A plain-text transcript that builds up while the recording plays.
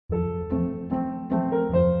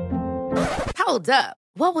Hold up.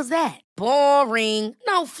 What was that? Boring.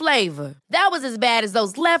 No flavor. That was as bad as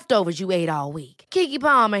those leftovers you ate all week. Keke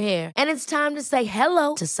Palmer here, and it's time to say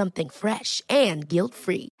hello to something fresh and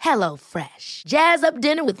guilt-free. Hello Fresh. Jazz up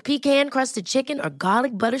dinner with pecan-crusted chicken or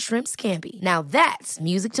garlic butter shrimp scampi. Now that's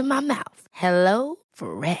music to my mouth. Hello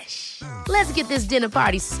Fresh. Let's get this dinner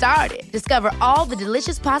party started. Discover all the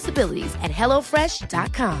delicious possibilities at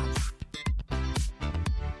hellofresh.com.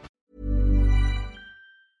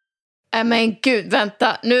 Men gud,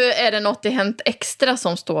 vänta. Nu är det något i Hänt Extra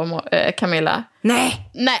som står, Camilla.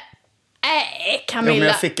 Nej, Camilla. Ja, men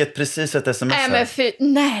jag fick precis ett sms här.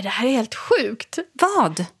 Nej, det här är helt sjukt.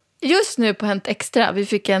 vad? Just nu på Hänt Extra, vi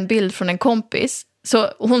fick en bild från en kompis.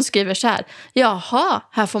 Så hon skriver så här: jaha,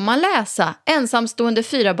 här får man läsa. Ensamstående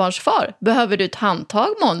 4-barnsfar. Behöver du ett handtag,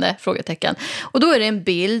 månne? Frågetecken. Och då är det en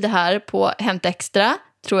bild här på Hänt Extra,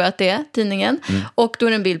 tror jag att det är, tidningen. Och då är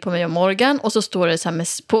det en bild på mig och Morgan. Och så står det så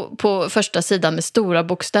här på första sidan med stora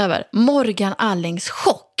bokstäver: Morgan Allings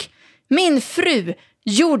chock. Min fru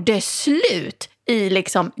gjorde slut. I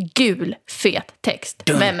liksom gul, fet text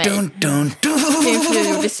med mig. Min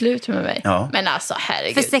fru gjorde slut med mig. Ja. Men alltså,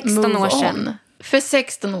 herregud. För 16 år sedan. För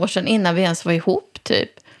 16 år sedan, innan vi ens var ihop, typ.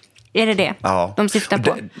 Är det det? Ja. De syftar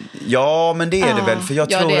på? Ja, men det är det väl. För jag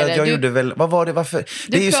tror det är att det. jag gjorde väl... Vad var det? Varför?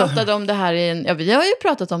 Du det är pratade om det här vi har ju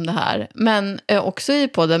pratat om det här, men också i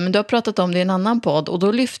podden, men du har pratat om det i en annan podd, och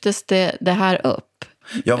då lyftes det här upp.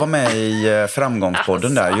 Jag var med i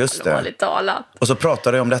Framgångspodden där, just det. Talat. Och så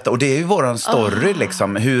pratade jag om detta. Och det är ju våran story,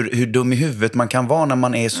 liksom. Hur dum i huvudet man kan vara när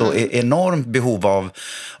man är så enormt behov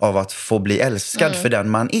av att få bli älskad för den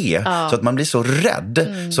man är. Så att man blir så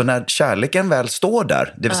rädd. Så när kärleken väl står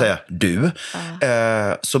där, det vill säga du,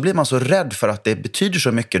 så blir man så rädd för att det betyder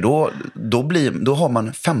så mycket. Då har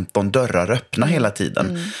man 15 dörrar öppna hela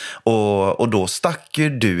tiden. Och då stack ju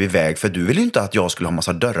du iväg, för du vill ju inte att jag skulle ha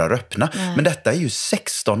massa dörrar öppna. Men detta är ju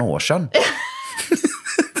 16 år sedan.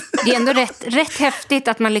 Det är ändå rätt häftigt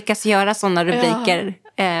att man lyckas göra sådana rubriker.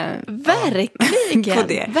 Verkligen, på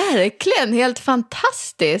det. verkligen, helt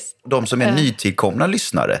fantastiskt. De som är nytillkomna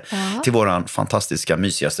lyssnare till våran fantastiska,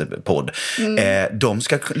 mysigaste podd, de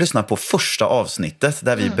ska lyssna på första avsnittet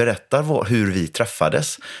där vi berättar hur vi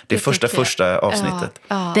träffades. Det är första avsnittet.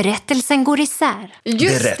 Berättelsen går isär.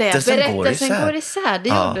 Just Berättelsen går isär. Det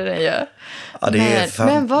gjorde den ju. Ja, det är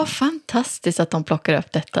Men vad fantastiskt att de plockar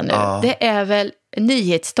upp detta nu. Det är väl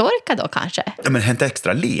nyhetstorka då kanske? Ja, men Hänt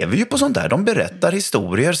Extra lever ju på sånt där. De berättar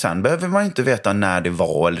historier, sen behöver man inte veta när det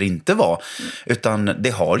var eller inte var. Utan det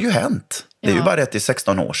har ju hänt. Det är ju bara det till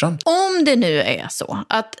 16 år sedan. Om det nu är så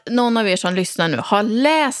att någon av er som lyssnar nu har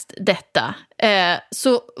läst detta,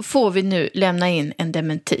 så får vi nu lämna in en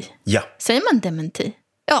dementi. Ja. Säger man dementi?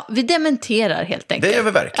 Ja, vi dementerar helt enkelt. Det gör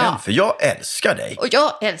vi verkligen, för jag älskar dig. Och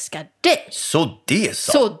jag älskar dig. Så det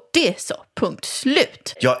så. Så det så, punkt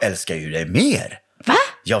slut. Jag älskar ju dig mer. Va?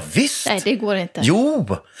 Ja, visst. Nej, det går inte.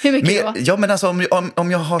 Jo. Hur mycket då? Ja, men alltså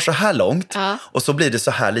om jag har så här långt och så blir det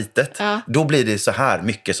så här litet, då blir det så här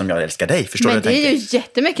mycket som jag älskar dig. Förstår men du? Men det är ju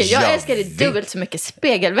jättemycket. Jag älskar dig vet. dubbelt så mycket.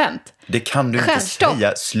 Spegelvänt. Det kan du inte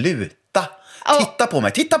säga. Sluta.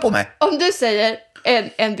 Titta på mig. Om du säger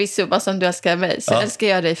en viss summa som du älskar mig, så älskar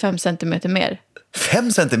jag dig 5 centimeter mer.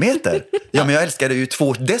 5 centimeter? Ja, men jag älskar dig ju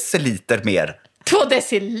 2 deciliter mer. 2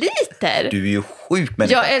 deciliter? Du är ju sjuk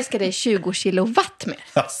människa. Jag älskar dig 20 kilowatt mer.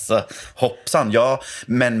 Alltså, hoppsan. Ja,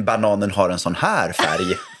 men bananen har en sån här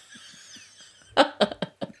färg.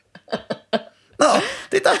 Ja,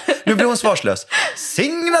 titta. Nu blir hon svarslös.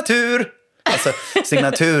 Signatur! Alltså,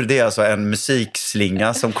 signatur, det är alltså en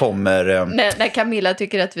musikslinga som kommer... När Camilla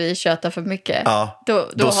tycker att vi tjötar för mycket. Ja,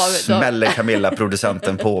 då smäller Camilla,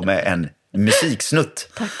 producenten, på med en musiksnutt.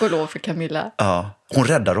 Tack och lov för Camilla. Ja, hon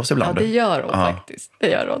räddar oss ibland. Ja, det gör hon faktiskt. Det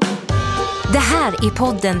gör hon. Det här är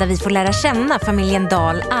podden där vi får lära känna familjen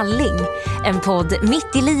Dahl Alling. En podd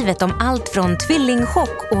mitt i livet om allt från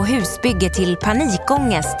tvillingchock och husbygge till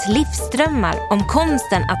panikångest, livsdrömmar, om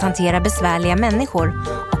konsten att hantera besvärliga människor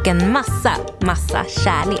och en massa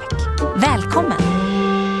kärlek. Välkommen!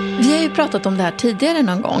 Vi har ju pratat om det här tidigare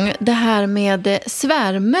någon gång. Det här med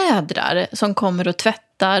svärmödrar som kommer och tvättar,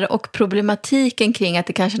 och problematiken kring att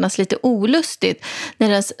det kan kännas lite olustigt när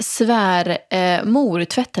ens svärmor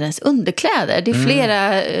tvättar ens underkläder. Det är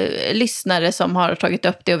flera lyssnare som har tagit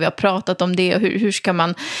upp det, och vi har pratat om det, och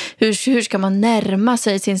hur ska man närma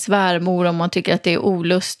sig sin svärmor om man tycker att det är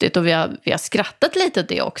olustigt, och vi har skrattat lite åt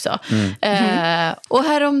det också. Och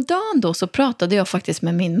häromdagen då så pratade jag faktiskt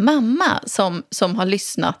med min mamma som har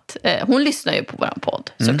lyssnat. Hon lyssnar ju på våran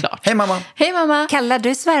podd, såklart. Hej mamma! Hej mamma! Kallar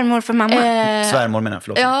du svärmor för mamma? Svärmor menar,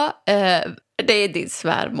 förlåt. Ja, Det är din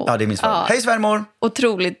svärmor. Ja, det är min svärmor. Hej svärmor!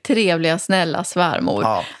 Otroligt trevliga, snälla svärmor.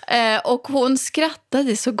 Ja. Och hon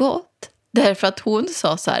skrattade så gott. Därför att hon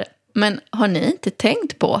sa så här, men har ni inte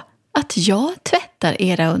tänkt på att jag tvättar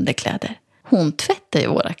era underkläder? Hon tvättar ju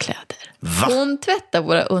våra kläder. Va? Hon tvättar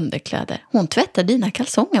våra underkläder. Hon tvättar dina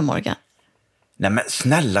kalsonger, Morgan. Nej men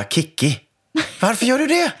snälla Kiki. Varför gör du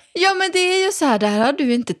det? Ja, men det är ju så här, det här har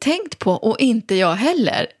du inte tänkt på och inte jag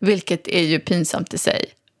heller. Vilket är ju pinsamt i sig.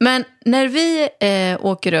 Men när vi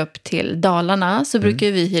åker upp till Dalarna så brukar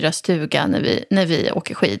vi hyra stuga när vi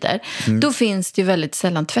åker skidor. Då finns det ju väldigt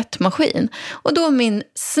sällan tvättmaskin. Och då min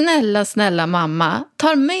snälla mamma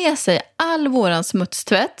tar med sig all våran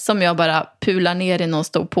smutstvätt som jag bara pular ner i någon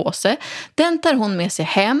stor påse. Den tar hon med sig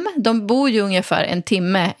hem. De bor ju ungefär 1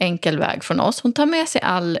 timme enkel väg från oss. Hon tar med sig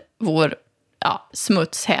all vår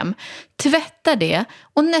smuts hem, tvättar det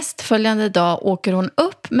och nästföljande dag åker hon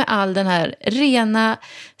upp med all den här rena,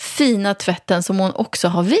 fina tvätten som hon också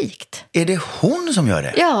har vikt. Är det hon som gör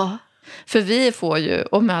det? Ja, för vi får ju,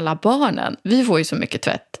 och med alla barnen, vi får ju så mycket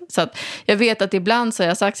tvätt. Så att jag vet att ibland så har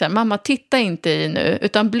jag sagt så här, mamma titta inte i nu,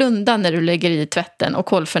 utan blunda när du lägger i tvätten och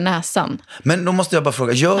koll för näsan. Men då måste jag bara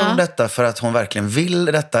fråga, gör hon detta för att hon verkligen vill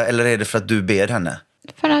detta eller är det för att du ber henne?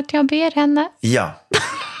 För att jag ber henne. Ja.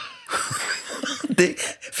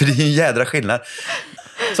 För det är ju en jädra skillnad.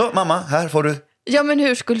 Så mamma, här får du. Ja, men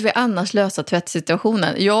hur skulle vi annars lösa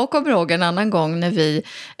tvättsituationen? Jag kommer ihåg en annan gång när vi,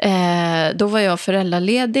 då var jag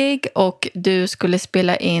föräldraledig och du skulle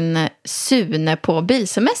spela in Sune på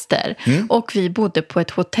bilsemester. Och vi bodde på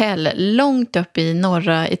ett hotell långt upp i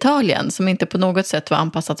norra Italien som inte på något sätt var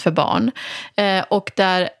anpassat för barn. Och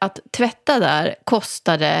där att tvätta där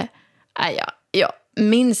kostade, jag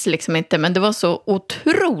minns liksom inte, men det var så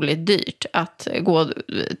otroligt dyrt att gå och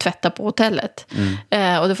tvätta på hotellet.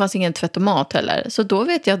 Och det fanns ingen tvättomat heller. Så då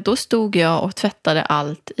vet jag att då stod jag och tvättade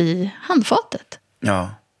allt i handfatet. Ja,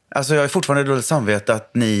 alltså jag är fortfarande dåligt samvete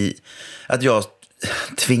att jag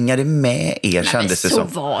tvingade med er, kändes det som.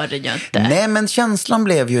 Så var det ju inte. Nej, men känslan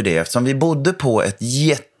blev ju det eftersom vi bodde på ett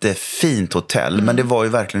jättefint hotell, men det var ju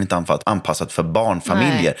verkligen inte anpassat för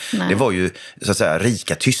barnfamiljer. Nej. Det var ju så att säga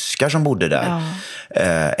rika tyskar som bodde där. Ja.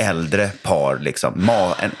 Äldre par liksom.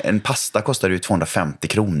 En pasta kostade ju 250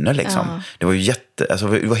 kronor liksom. Ja. Det var ju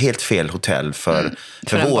det var helt fel hotell för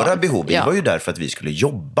våra behov. Vi var ju där för att vi skulle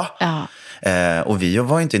jobba. Ja. Och vi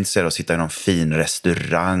var inte intresserade av att sitta i någon fin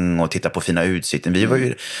restaurang och titta på fina utsikten.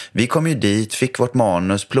 Vi kom ju dit, fick vårt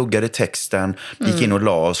manus, pluggade texten, gick in och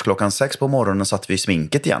la oss. 6:00 på morgonen satt vi i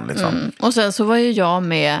sminket igen. Liksom. Och sen så var ju jag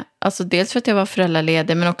med, alltså dels för att jag var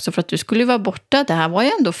föräldraledig men också för att du skulle vara borta. Det här var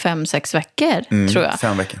ju ändå 5-6 veckor, tror jag.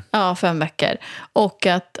 5 veckor. Ja, 5 veckor. Och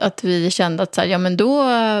att vi kände att så här, ja men då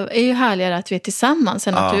är ju härligare att vi är tillsammans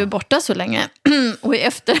än att du är borta så länge. Och i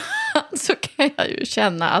efterhand så kan jag ju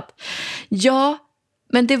känna att ja,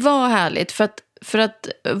 men det var härligt för att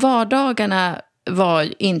vardagarna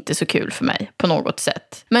var inte så kul för mig på något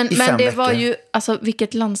sätt. Men det var ju, alltså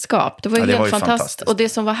vilket landskap. Det var ju helt fantastiskt. Och det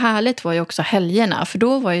som var härligt var ju också helgerna. För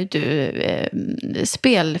då var ju du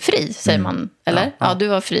spelfri, säger man. Eller? Ja, du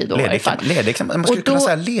var fri då i alla fall. Ledig, man skulle kunna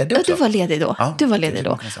säga ledig också. Ja, du var ledig då. Ja, du var ledig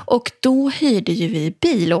då. Och då hyrde ju vi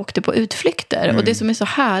bil och åkte på utflykter. Och det som är så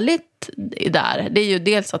härligt där, det är ju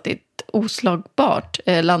dels att det är oslagbart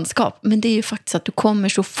landskap, men det är ju faktiskt att du kommer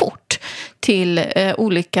så fort till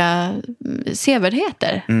olika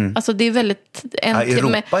sevärdheter. Alltså det är väldigt...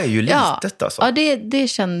 Europa är ju litet alltså. Ja, det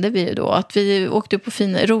kände vi ju då. Att vi åkte på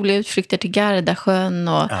roliga utflykter till Gardasjön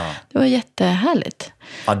och det var jättehärligt.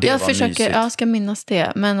 Ja, det var mysigt. Jag ska minnas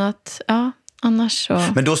det, men att, annars så...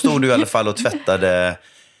 Men då stod du i alla fall och tvättade...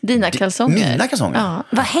 Dina kalsonger. Mina kalsonger? Ja.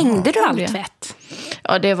 Vad hängde du all tvätt?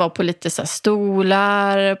 Ja, det var på lite så här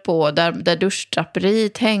stolar, på där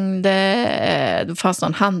duschdraperiet hängde, det fanns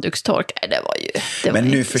någon handdukstork. Men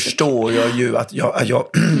nu förstår jag ju att jag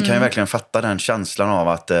kan ju verkligen fatta den känslan av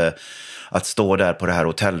att stå där på det här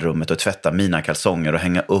hotellrummet och tvätta mina kalsonger och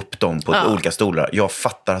hänga upp dem på olika stolar. Jag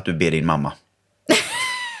fattar att du ber din mamma.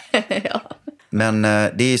 Ja. Men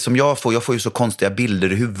det är som jag får ju så konstiga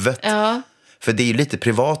bilder i huvudet. Ja. För det är ju lite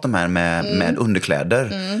privat de här med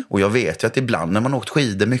underkläder. Och jag vet ju att ibland när man åkt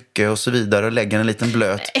skidor mycket och så vidare och lägger en liten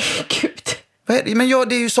blöt. Gud. Men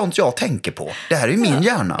det är ju sånt jag tänker på. Det här är ju min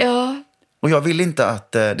hjärna. Ja. Och jag vill inte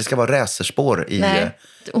att det ska vara racerspår i... Nej,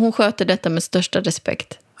 hon sköter detta med största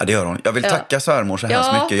respekt. Ja, det gör hon. Jag vill tacka svärmor så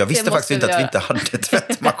hemskt mycket. Jag visste faktiskt inte att vi inte hade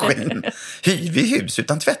tvättmaskin. Hyr vi hus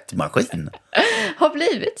utan tvättmaskin? Har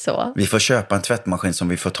blivit så. Vi får köpa en tvättmaskin som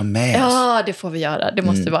vi får ta med oss. Ja, det får vi göra. Det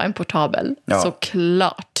måste vara en portabel.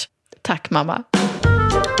 Såklart. Tack, mamma.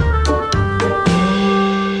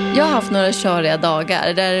 Jag har haft några köriga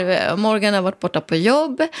dagar där Morgan har varit borta på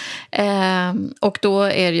jobb och då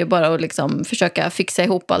är det ju bara att liksom försöka fixa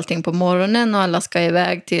ihop allting på morgonen och alla ska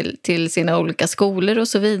iväg till sina olika skolor och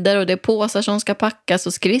så vidare och det är påsar som ska packas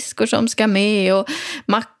och skridskor som ska med och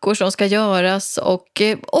mackor som ska göras och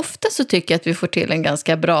ofta så tycker jag att vi får till en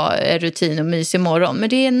ganska bra rutin och mysig morgon, men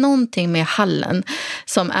det är någonting med hallen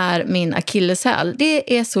som är min akilleshäl.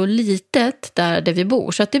 Det är så litet där vi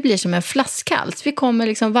bor så att det blir som en flaskhals. Vi kommer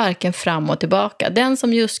liksom varken fram och tillbaka. Den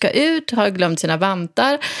som just ska ut har glömt sina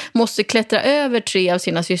vantar, måste klättra över 3 av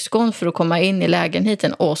sina syskon för att komma in i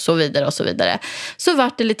lägenheten och så vidare och så vidare. Så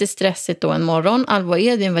vart det lite stressigt då en morgon. Alva och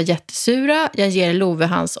Edvin var jättesura. Jag ger Love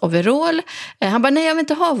hans overall. Han bara, nej jag vill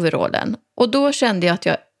inte ha overallen. Och då kände jag att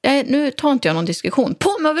nu tar inte jag någon diskussion.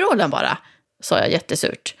 På med overallen bara, sa jag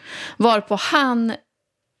jättesurt. Varpå han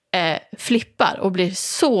flippar och blir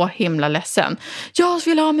så himla ledsen. Jag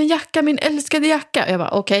vill ha min jacka, min älskade jacka. Jag bara,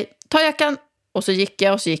 okej, ta jackan. Och så gick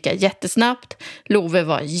jag jättesnabbt. Love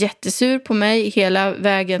var jättesur på mig hela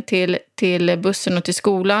vägen till bussen och till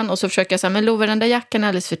skolan. Och så försöker jag säga, men Love, den där jackan är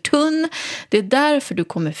alldeles för tunn. Det är därför du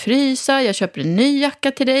kommer frysa. Jag köper en ny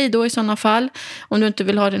jacka till dig då i sådana fall. Om du inte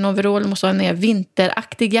vill ha din overall måste ha en mer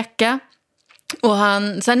vinteraktig jacka. Och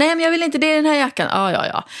han sa, nej men jag vill inte det i den här jackan.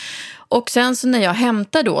 Ja. Och sen så när jag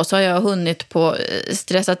hämtar då så har jag hunnit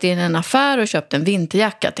stressat in en affär och köpt en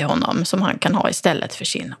vinterjacka till honom som han kan ha istället för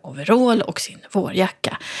sin overall och sin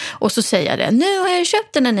vårjacka. Och så säger jag det, nu har jag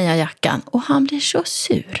köpt den nya jackan. Och han blir så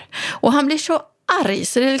sur. Och han blir så arg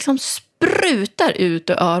så det liksom sprutar ut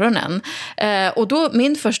ur öronen. Och då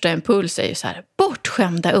min första impuls är ju så här,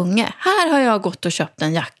 bortskämda unge. Här har jag gått och köpt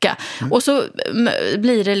en jacka. Och så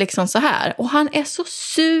blir det liksom så här. Och han är så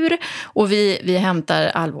sur. Och vi hämtar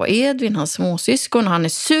Alva och Edvin, hans småsyskon. Och han är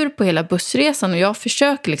sur på hela bussresan. Och jag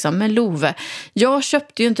försöker liksom, men Love, jag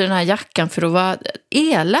köpte ju inte den här jackan för att vara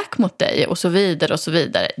elak mot dig. Och så vidare och så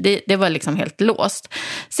vidare. Det var liksom helt låst.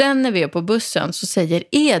 Sen när vi är på bussen så säger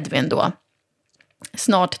Edvin då,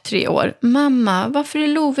 snart 3 år, mamma, varför är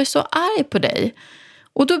Love så arg på dig?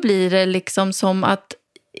 Och då blir det liksom som att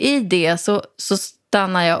i det så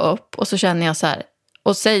stannar jag upp och så känner jag så här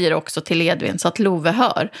och säger också till Edvin så att Love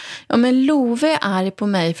hör. Ja, men Love är arg på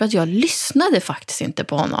mig för att jag lyssnade faktiskt inte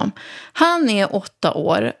på honom. Han är 8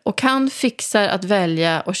 år och han fixar att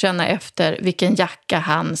välja och känna efter vilken jacka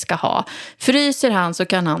han ska ha. Fryser han så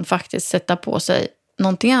kan han faktiskt sätta på sig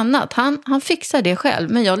någonting annat. Han fixar det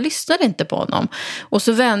själv, men jag lyssnade inte på honom. Och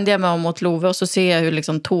så vände jag mig om mot Love och så ser jag hur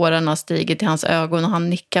liksom tårarna stiger till hans ögon och han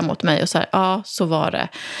nickar mot mig och så här, ja, så var det.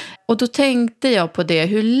 Och då tänkte jag på det,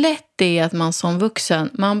 hur lätt det är att man som vuxen,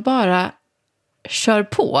 man bara kör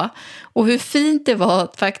på. Och hur fint det var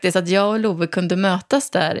faktiskt att jag och Love kunde mötas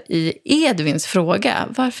där i Edvins fråga.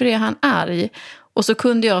 Varför är han arg? Och så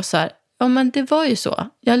kunde jag så här, ja men det var ju så.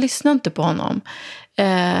 Jag lyssnade inte på honom.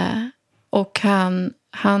 Och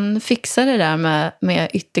han fixar det där med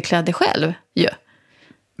ytterkläder själv ju.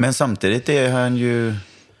 Men samtidigt är han ju,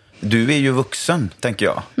 du är ju vuxen, tänker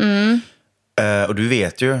jag. Och du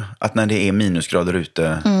vet ju att när det är minusgrader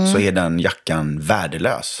ute så är den jackan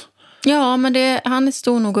värdelös. Ja, men han är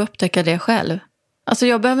stor nog att upptäcka det själv. Alltså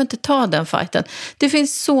jag behöver inte ta den fighten. Det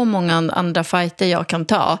finns så många andra fighter jag kan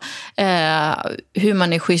ta. Hur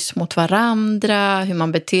man är schysst mot varandra, hur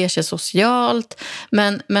man beter sig socialt.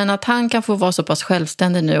 Men att han kan få vara så pass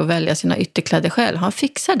självständig nu och välja sina ytterkläder själv. Han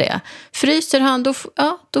fixar det. Fryser han,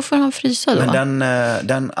 då får han frysa då. Men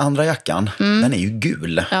den andra jackan, den är ju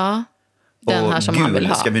gul. Ja. Den här som han vill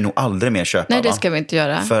ha. Ska vi nog aldrig mer köpa. Nej, det ska vi inte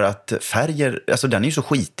göra. För att färger, alltså den är ju så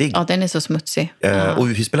skitig. Ja, den är så smutsig. Och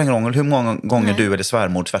det spelar ingen roll hur många gånger du eller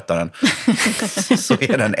svärmor tvättar den. Så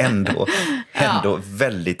är den ändå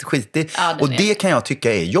väldigt skitig. Ja, och det kan jag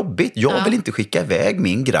tycka är jobbigt. Jag vill inte skicka iväg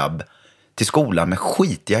min grabb till skolan med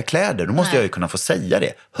skitiga kläder. Då måste jag ju kunna få säga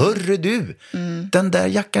det. Hörru du, den där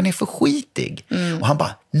jackan är för skitig. Och han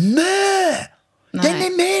bara, nej, den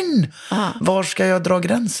är min. Var ska jag dra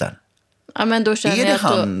gränsen? Ja, men då känner är det jag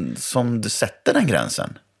han som sätter den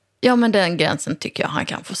gränsen? Ja, men den gränsen tycker jag han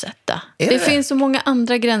kan få sätta. Det finns så många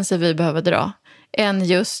andra gränser vi behöver dra än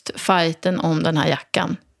just fighten om den här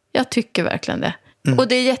jackan. Jag tycker verkligen det. Och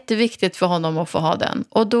det är jätteviktigt för honom att få ha den.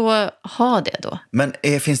 Och då ha det då. Men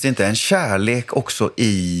finns det inte en kärlek också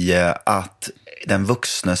i att den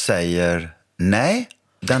vuxna säger nej,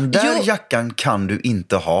 den där jackan kan du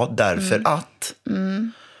inte ha därför att...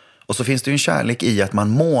 Och så finns det ju en kärlek i att man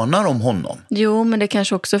månar om honom. Jo, men det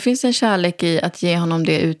kanske också finns en kärlek i att ge honom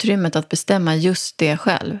det utrymmet att bestämma just det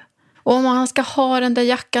själv. Och om han ska ha den där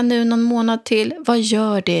jackan nu någon månad till, vad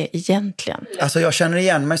gör det egentligen? Alltså jag känner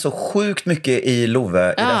igen mig så sjukt mycket i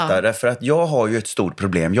Love i detta. Därför att jag har ju ett stort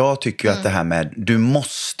problem. Jag tycker ju att det här med du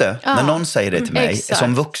måste, när någon säger det till mig,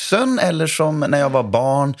 som vuxen eller som när jag var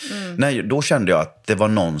barn, då kände jag att det var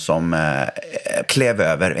någon som klev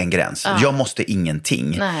över en gräns. Jag måste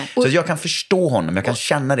ingenting. Så jag kan förstå honom, jag kan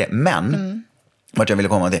känna det. Men vart jag ville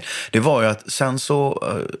komma till, det var ju att sen så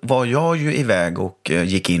var jag ju iväg och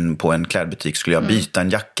gick in på en klädbutik, skulle jag byta en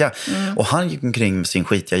jacka. Och han gick omkring med sin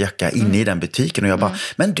skitiga jacka inne i den butiken och jag bara,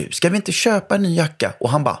 men du, ska vi inte köpa en ny jacka? Och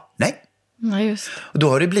han bara, nej. Ja, just. Och då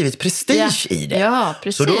har det blivit prestige i det. Ja,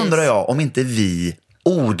 precis. Så då undrar jag om inte vi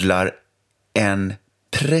odlar en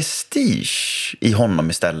prestige i honom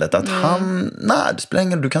istället. Att han, nej, det spelar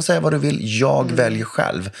ingen roll, du kan säga vad du vill, jag väljer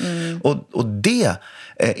själv. Och det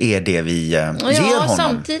är det vi ger honom.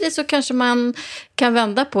 Samtidigt så kanske man kan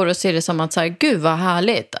vända på det och se det som att så här, gud vad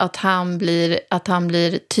härligt att han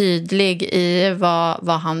blir tydlig i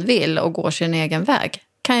vad han vill och går sin egen väg.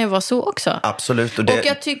 Kan ju vara så också. Absolut. Och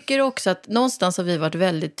jag tycker också att någonstans har vi varit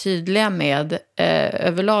väldigt tydliga med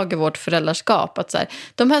överlag i vårt föräldraskap att så här,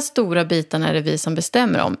 de här stora bitarna är det vi som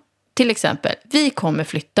bestämmer om. Till exempel, vi kommer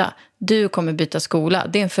flytta, du kommer byta skola.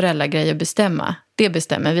 Det är en föräldragrej att bestämma. Det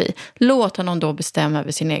bestämmer vi. Låt honom då bestämma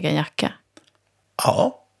över sin egen jacka.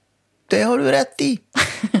 Ja, det har du rätt i.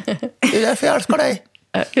 Det är därför jag älskar dig.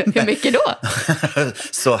 Hur mycket då?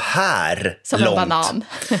 Så här som långt. En banan.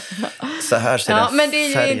 Så här ser den men det är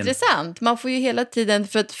ju färgen. intressant. Man får ju hela tiden,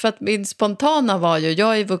 för att min spontana var ju,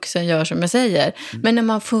 jag är vuxen, gör som jag säger. Men när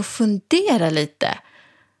man får fundera lite.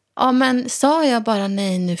 Ja, men sa jag bara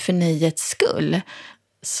nej nu för nejets skull,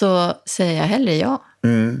 så säger jag hellre ja.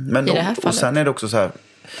 Men i det här fallet. Och sen är det också så här,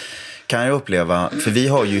 kan jag uppleva, för vi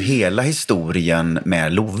har ju hela historien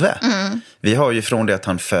med Love. Vi har ju från det att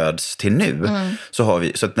han föds till nu, så har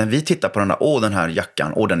vi, så att när vi tittar på den här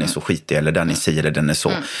jackan, den är så skitig, eller den är si, eller den är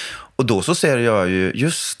så. Och då så ser jag ju,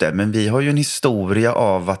 just det, men vi har ju en historia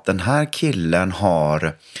av att den här killen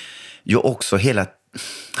har ju också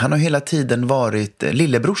han har hela tiden varit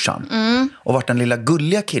lillebrorsan och varit den lilla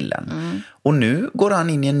gulliga killen. Och nu går han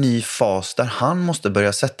in i en ny fas där han måste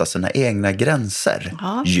börja sätta sina egna gränser.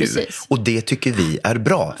 Ja, och det tycker vi är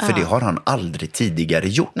bra, för det har han aldrig tidigare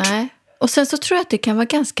gjort. Nej. Och sen så tror jag att det kan vara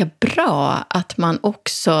ganska bra att man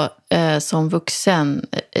också som vuxen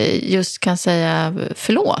just kan säga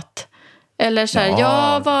förlåt. Eller så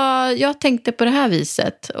här, jag tänkte på det här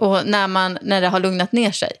viset. Och när det har lugnat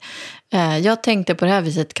ner sig. Jag tänkte på det här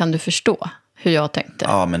viset, kan du förstå hur jag tänkte?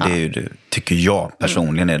 Ja, men det är ju det, tycker jag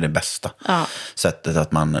personligen är det bästa. Sättet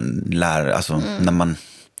att man lär, alltså när man...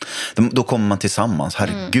 Då kommer man tillsammans.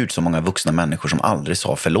 Herregud, så många vuxna människor som aldrig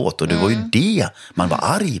sa förlåt. Och det var ju det man var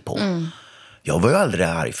arg på. Jag var ju aldrig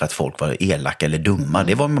arg för att folk var elaka eller dumma.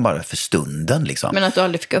 Det var man bara för stunden liksom. Men att du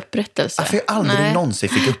aldrig fick upprättelse? Att jag aldrig någonsin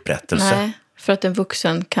fick upprättelse. Nej, för att en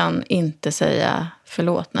vuxen kan inte säga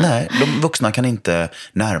förlåt. Nej, de vuxna kan inte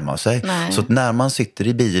närma sig. Så att när man sitter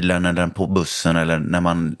i bilen eller på bussen eller när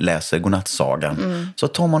man läser godnattsagan, så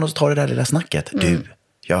tar man och tar det där lilla snacket. Du,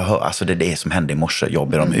 jag hör, alltså det är det som hände i morse. Jag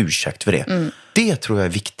ber om ursäkt för det. Det tror jag är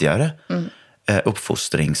viktigare.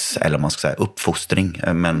 Eller man ska säga uppfostring.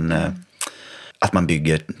 Men att man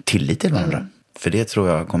bygger tillit till varandra. För det tror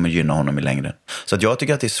jag kommer gynna honom i längden. Så att jag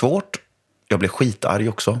tycker att det är svårt. Jag blir skitarg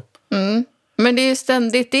också. Men det är ju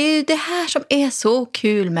ständigt, det är ju det här som är så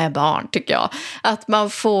kul med barn, tycker jag. Att man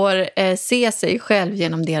får se sig själv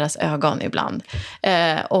genom deras ögon ibland.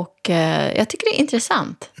 Och jag tycker det är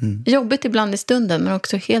intressant. Jobbigt ibland i stunden, men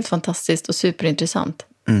också helt fantastiskt och superintressant.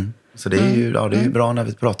 Så det är ju, det är ju bra när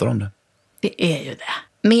vi pratar om det. Det är ju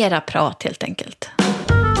det. Mera prat helt enkelt.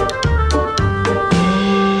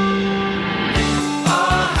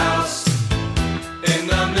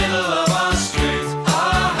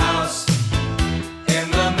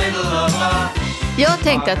 Jag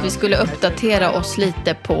tänkte att vi skulle uppdatera oss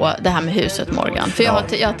lite på det här med huset, Morgan. För jag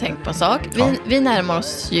har tänkt på en sak. Vi närmar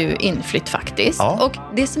oss ju inflytt faktiskt. Och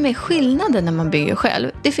det som är skillnaden när man bygger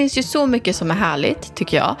själv, det finns ju så mycket som är härligt,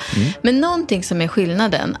 tycker jag. Men någonting som är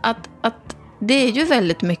skillnaden, att det är ju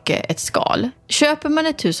väldigt mycket ett skal. Köper man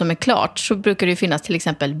ett hus som är klart så brukar det ju finnas till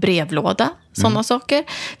exempel brevlåda, sådana saker.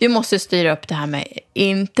 Vi måste styra upp det här med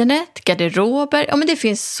internet, garderober. Ja, men det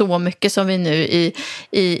finns så mycket som vi nu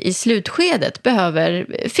i slutskedet behöver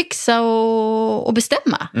fixa och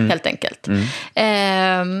bestämma, helt enkelt.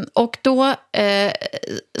 Och då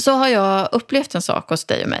så har jag upplevt en sak hos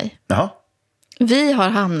dig och mig. Jaha. Vi har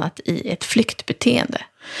hamnat i ett flyktbeteende.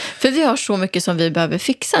 För vi har så mycket som vi behöver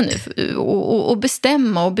fixa nu och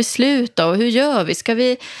bestämma och besluta. Och hur gör vi?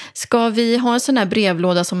 Ska vi ha en sån här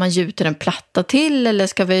brevlåda som man gjuter en platta till?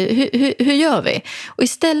 Eller hur gör vi? Och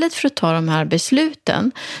istället för att ta de här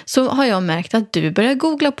besluten så har jag märkt att du börjar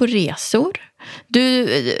googla på resor.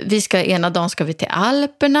 Ena dagen ska vi till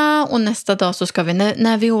Alperna och nästa dag så ska vi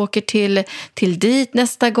när vi åker till dit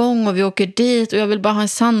nästa gång och vi åker dit och jag vill bara ha en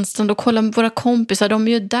sandstrand och kolla med våra kompisar, de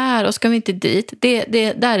är ju där och ska vi inte dit?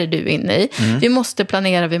 Där är du inne i. Vi måste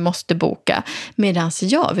planera, vi måste boka. Medan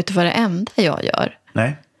vet du vad det enda jag gör?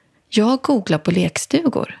 Nej. Jag googlar på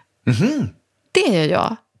lekstugor. Mhm. Det gör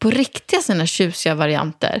jag. På riktiga sådana tjusiga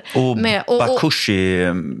varianter. Och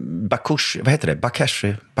Bakushi, vad heter det?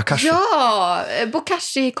 Bakashi? Ja,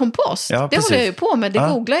 bokashi-kompost. Ja, det håller jag ju på med. Det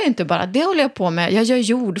googlar jag inte bara. Det håller jag på med. Jag gör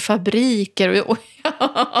jordfabriker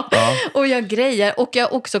och jag grejer. Och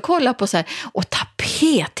jag också kollar på så här, och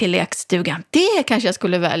tapet till lekstugan. Det kanske jag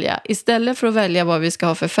skulle välja. Istället för att välja vad vi ska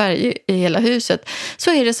ha för färg i hela huset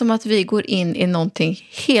så är det som att vi går in i någonting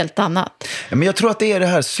helt annat. Ja, men jag tror att det är det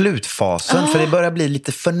här slutfasen. För det börjar bli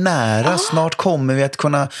lite för nära. Snart kommer vi att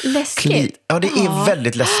kunna... Läskigt. Ja, det är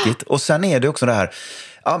väldigt läskigt. Och sen är det också det här...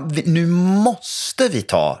 nu måste vi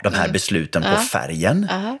ta de här besluten på färgen.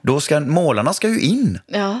 Målarna ska ju in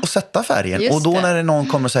och sätta färgen. Just och då när någon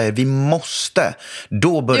kommer och säger vi måste,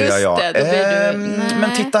 då börjar jag.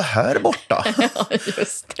 Men titta här borta.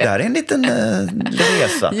 Just det. Det här är en liten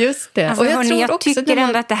resa. Just det. Alltså, och jag tycker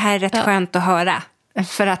ändå att det här är rätt skönt att höra.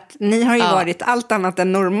 För att ni har ju varit allt annat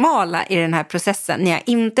än normala i den här processen. Ni har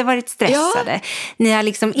inte varit stressade. Ni har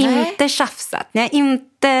liksom inte tjafsat. Ni har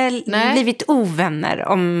inte blivit ovänner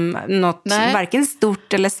om något, varken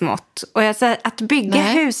stort eller smått. Och jag säger, att bygga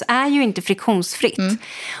hus är ju inte friktionsfritt.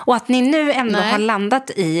 Och att ni nu ändå har landat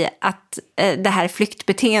i att det här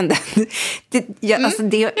flyktbeteendet, alltså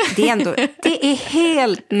det är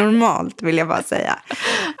helt normalt, vill jag bara säga.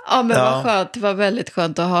 Ja, men vad skönt. Det var väldigt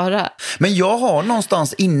skönt att höra. Men jag har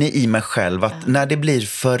någonstans inne i mig själv att när det blir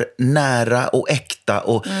för nära och äkta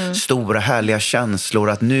och stora härliga känslor,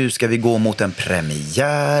 att nu ska vi gå mot en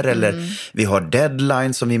premiär eller vi har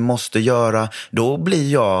deadline som vi måste göra, då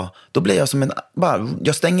blir jag som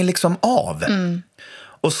jag stänger liksom av.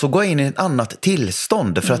 Och så går jag in i ett annat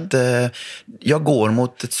tillstånd för att jag går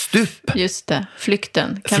mot ett stup. Just det,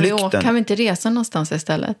 flykten. Kan vi inte resa någonstans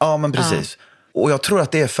istället? Ja, men precis. Och jag tror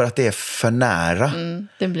att det är för att det är för nära.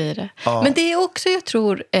 Det blir det. Ja. Men det är också, jag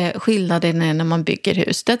tror, skillnaden är när man bygger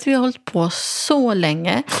hus. Det är att vi har hållit på så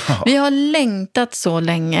länge. Vi har längtat så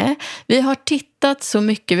länge. Vi har tittat så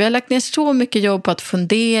mycket. Vi har lagt ner så mycket jobb på att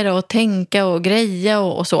fundera och tänka och greja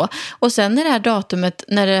och så. Och sen när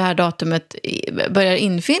det här datumet börjar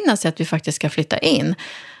infinna sig att vi faktiskt ska flytta in,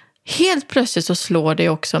 helt plötsligt så slår det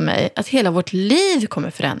också mig att hela vårt liv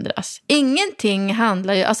kommer förändras. Ingenting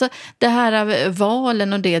handlar ju, alltså det här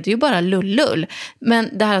valen och det är ju bara lullull.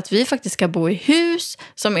 Men det här att vi faktiskt ska bo i hus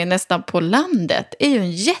som är nästan på landet är ju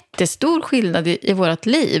en jättestor skillnad i vårt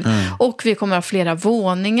liv. Och vi kommer ha flera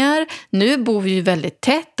våningar. Nu bor vi ju väldigt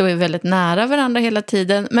tätt och är väldigt nära varandra hela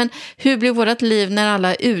tiden. Men hur blir vårt liv när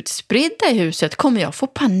alla är utspridda i huset? Kommer jag få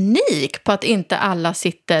panik på att inte alla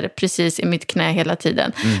sitter precis i mitt knä hela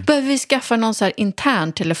tiden? Behöver vi skaffa någon så här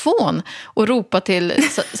intern telefon och ropa till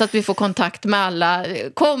så att vi får kontakt med alla?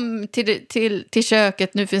 Kom till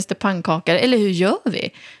köket, nu finns det pannkakor. Eller hur gör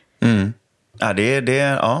vi? Ja,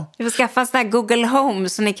 ja. Vi får skaffa en sån här Google Home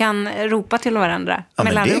så ni kan ropa till varandra. Ja,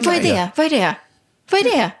 Vad är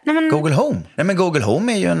det? Google Home? Nej, men Google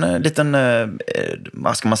Home är ju en liten,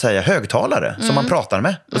 vad ska man säga, högtalare som man pratar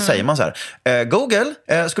med. Då säger man så här: Google,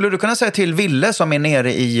 skulle du kunna säga till Ville som är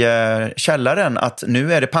nere i källaren att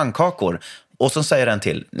nu är det pannkakor? Och så säger den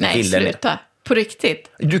till Nej, Ville. Sluta. På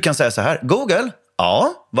riktigt. Du kan säga så här: Google,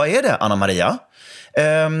 vad är det, Anna Maria?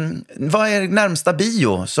 Vad är närmsta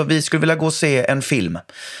bio? Så vi skulle vilja gå och se en film.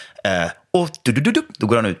 Och då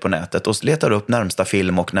går han ut på nätet och letar upp närmsta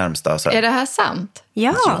film och närmsta... Så här. Är det här sant?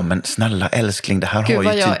 Ja. Men snälla älskling, det här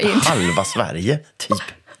har ju typ halva Sverige, typ.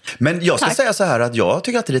 Men jag ska säga så här att jag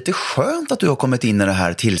tycker att det är lite skönt att du har kommit in i det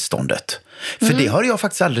här tillståndet. För det har jag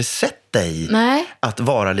faktiskt aldrig sett dig. Nej. Att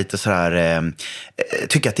vara lite så här,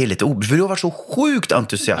 tycker att det är lite för du har varit så sjukt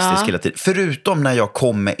entusiastisk hela tiden. Förutom när jag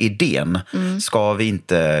kom med idén, ska vi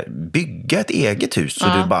inte bygga ett eget hus? Så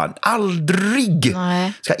du bara, aldrig!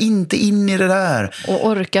 Nej. Ska inte in i det där. Och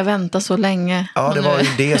orka vänta så länge. Ja, det var ju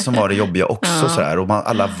det som var det jobbiga också. Så här, och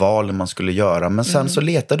alla val man skulle göra. Men sen så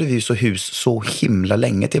letade vi ju så hus så himla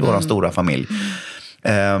länge till vår stora familj.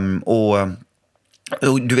 Och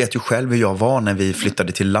Och du vet ju själv hur jag var när vi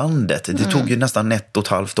flyttade till landet. Det tog ju nästan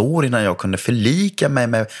 1,5 år innan jag kunde förlika mig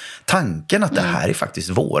med tanken att det här är faktiskt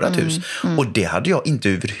vårat hus. Och det hade jag inte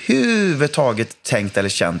överhuvudtaget tänkt eller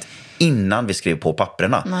känt innan vi skrev på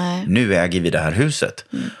papperna. Nej. Nu äger vi det här huset.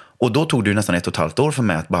 Och då tog det ju nästan 1,5 år för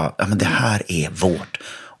mig att bara, ja men det här är vårt.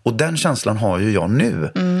 Och den känslan har ju jag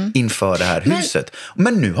nu inför det här huset.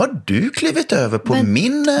 Men nu har du klivit över på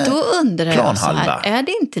min då undrar jag så planhalva. här, är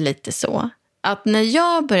det inte lite så att när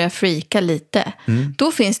jag börjar freaka lite,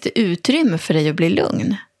 då finns det utrymme för dig att bli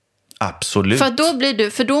lugn? Absolut.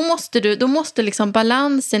 För då måste liksom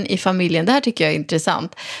balansen i familjen, det här tycker jag är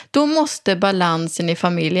intressant, då måste balansen i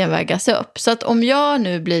familjen vägas upp. Så att om jag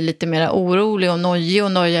nu blir lite mer orolig och nojig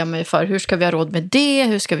och nojar mig för hur ska vi ha råd med det,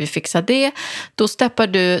 hur ska vi fixa det,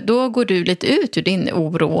 då går du lite ut ur din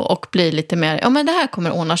oro och blir lite mer, ja men det här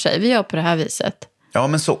kommer ordna sig, vi gör på det här viset. Ja,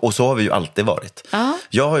 men så har vi ju alltid varit. Ja.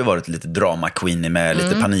 Jag har ju varit lite drama queen med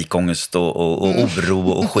lite panikångest och oro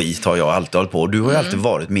och skit har jag alltid hållit på. Du har ju alltid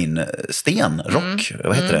varit min stenrock,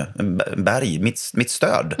 vad heter det? Berg, mitt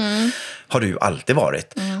stöd har du ju alltid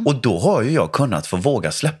varit. Och då har ju jag kunnat få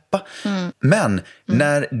våga släppa. Men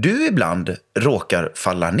när du ibland råkar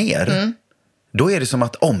falla ner, då är det som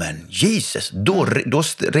att, men Jesus, då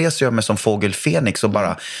reser jag mig som fågel Fenix och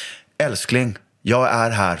bara, älskling, jag är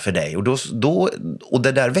här för dig. Och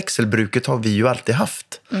det där växelbruket har vi ju alltid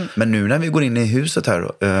haft. Men nu när vi går in i huset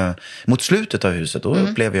här, mot slutet av huset, då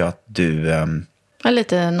upplever jag att du... är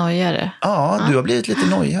lite nojigare. Ja, du har blivit lite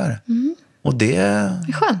nojigare. Och det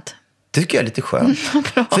är skönt. Det tycker jag är lite skönt.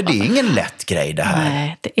 För det är ingen lätt grej det här.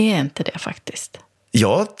 Nej, det är inte det faktiskt.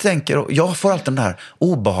 Jag får alltid den här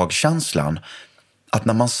obehagskänslan att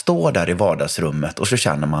när man står där i vardagsrummet och så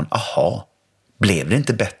känner man, blev det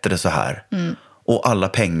inte bättre så här? Och alla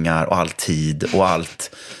pengar och all tid och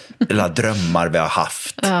alla drömmar vi har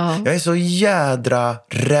haft. Ja. Jag är så jädra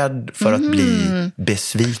rädd för att bli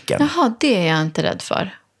besviken. Jaha, det är jag inte rädd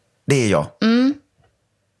för. Det är jag.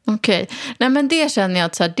 Okej. Nej, men det känner jag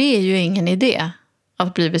att så här, det är ju ingen idé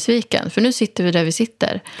att bli besviken. För nu sitter vi där vi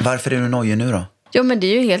sitter. Varför är du nojig nu då? Ja, men det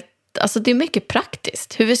är ju helt... Alltså det är mycket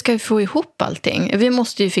praktiskt. Hur vi ska få ihop allting. Vi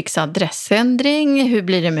måste ju fixa adressändring. Hur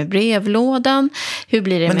blir det med brevlådan? Hur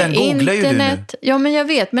blir det med internet? Men den googlar ju du nu. Ja, men jag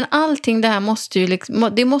vet. Men allting det här måste ju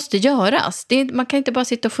det måste göras. Man kan inte bara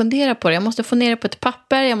sitta och fundera på det. Jag måste få ner det på ett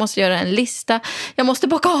papper. Jag måste göra en lista. Jag måste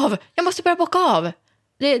bocka av. Jag måste börja bocka av.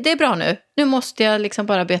 Det är bra nu. Nu måste jag liksom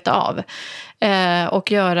bara beta av.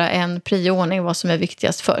 Och göra en prioordning vad som är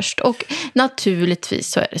viktigast först. Och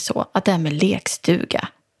naturligtvis så är det så att det här med lekstuga,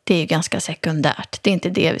 det är ju ganska sekundärt. Det är inte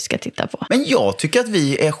det vi ska titta på. Men jag tycker att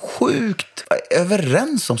vi är sjukt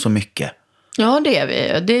överens om så mycket. Ja, det är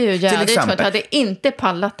vi. Det är ju jävligt. Jag hade inte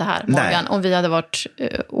pallat det här, Morgan, om vi hade varit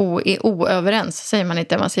oöverens. Säger man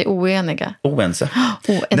inte, man säger oeniga. Oense.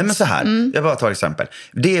 Nej, men så här, jag bara tar ett exempel.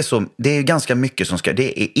 Det är ganska mycket som ska...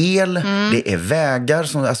 Det är el, det är vägar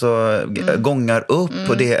som gångar upp.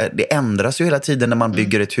 Och det ändras ju hela tiden när man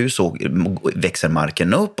bygger ett hus och växer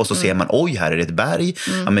marken upp. Och så ser man, oj, här är det ett berg.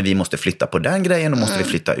 Ja, men vi måste flytta på den grejen och måste vi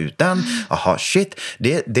flytta ut den. Aha, shit.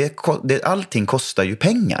 Allting kostar ju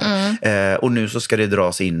pengar. Och nu så ska det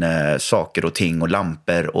dras in saker och ting och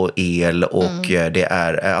lampor och el och det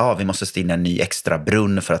är, vi måste ställa in en ny extra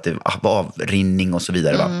brunn för att det var avrinning och så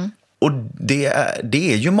vidare. Va? Och det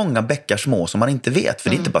är ju många bäckar små som man inte vet, för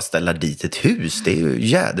det är inte bara ställa dit ett hus, det är ju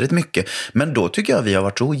jädrigt mycket. Men då tycker jag vi har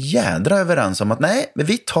varit så jädra överens om att nej,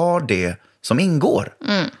 vi tar det som ingår.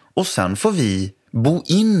 Och sen får vi bo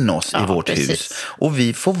in oss i vårt hus. Och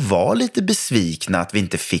vi får vara lite besvikna att vi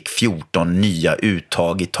inte fick 14 nya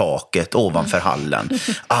uttag i taket ovanför hallen.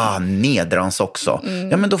 Nedrans också.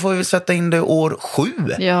 Ja, men då får vi sätta in det år 7.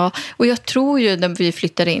 Ja, och jag tror ju när vi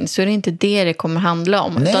flyttar in så är det inte det kommer handla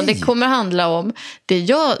om. Utan det kommer handla om,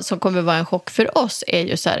 som kommer vara en chock för oss är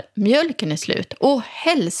ju så här, mjölken är slut.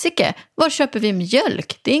 Helsike, var köper vi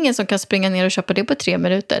mjölk? Det är ingen som kan springa ner och köpa det på 3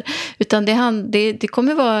 minuter. Utan det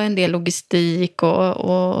kommer vara en del logistik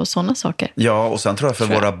och sådana saker. Ja, och sen tror jag för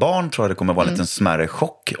våra barn tror jag det kommer vara en liten smärre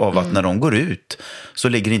chock av att när de går ut så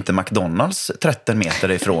ligger inte McDonalds 13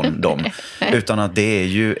 meter ifrån dem. Utan att det är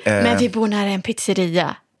ju... Men vi bor nära en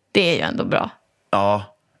pizzeria. Det är ju ändå bra.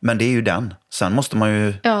 Ja, men det är ju den. Sen måste man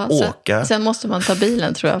ju åka. Sen måste man ta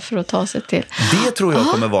bilen tror jag för att ta sig till. Det tror jag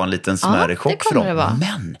kommer vara en liten smärre chock för dem.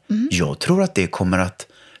 Men jag tror att det kommer att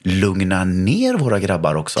lugna ner våra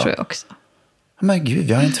grabbar också. Tror jag också. Men gud,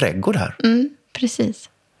 vi har en trädgård här. Precis.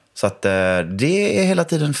 Så att det är hela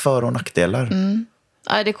tiden för- och nackdelar.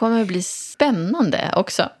 Ja, det kommer att bli spännande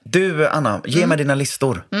också. Du, Anna, ge mig dina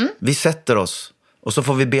listor. Vi sätter oss Och så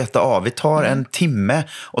får vi beta av. Vi tar en timme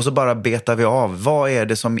och så bara betar vi av. Vad är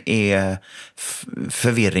det som är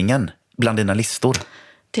förvirringen bland dina listor?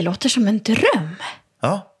 Det låter som en dröm.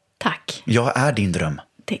 Ja. Tack. Jag är din dröm.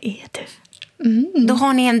 Det är du. Då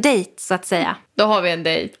har ni en dejt, så att säga. Då har vi en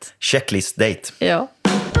dejt. Checklist-date. Ja.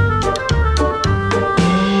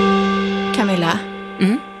 Camilla,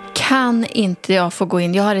 kan inte jag få gå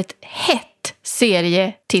in? Jag har ett hett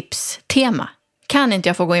serietips-tema. Kan inte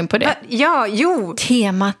jag få gå in på det? Ja, jo.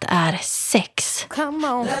 Temat är sex. Come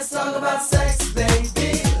on.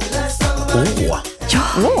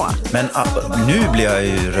 Men nu blir jag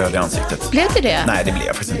ju röd i ansiktet. Blev det det? Nej, det blir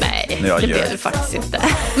jag faktiskt inte. Nej, Nu jag det gör blev det faktiskt inte.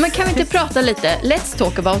 Men kan vi inte prata lite? Let's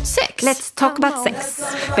talk about sex. Let's talk about sex,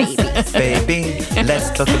 baby. Baby,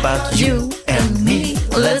 let's talk about you and me.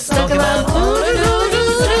 Let's talk about...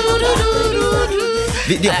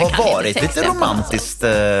 Det har varit lite romantiskt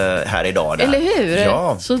här idag. Där. Eller hur?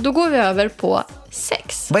 Ja. Så då går vi över på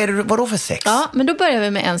sex. Vadå för sex? Ja, men då börjar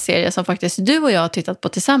vi med en serie som faktiskt du och jag har tittat på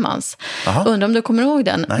tillsammans. Aha. Undrar om du kommer ihåg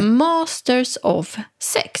den? Nej. Masters of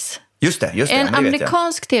Sex. Just det. En men det vet jag.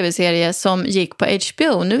 amerikansk tv-serie som gick på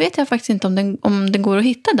HBO. Nu vet jag faktiskt inte om den går att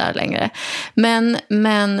hitta där längre. Men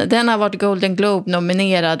den har varit Golden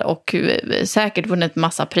Globe-nominerad och säkert vunnit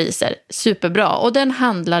massa priser. Superbra. Och den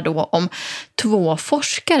handlar då om 2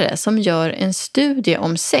 forskare som gör en studie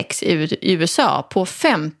om sex i USA på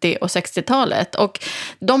 50- och 60-talet. Och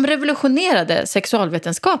de revolutionerade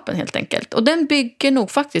sexualvetenskapen helt enkelt. Och den bygger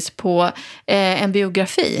nog faktiskt på en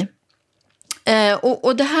biografi.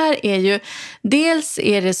 Och det här är ju, dels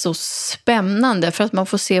är det så spännande för att man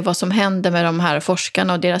får se vad som händer med de här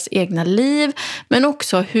forskarna och deras egna liv, men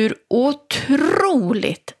också hur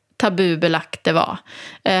otroligt tabubelagt det var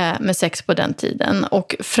med sex på den tiden.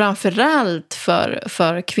 Och framförallt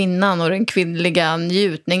för kvinnan och den kvinnliga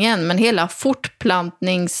njutningen, men hela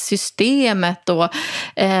fortplantningssystemet och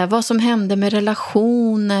vad som hände med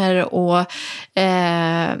relationer och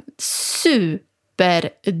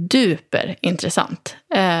superduper intressant.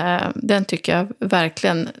 Den tycker jag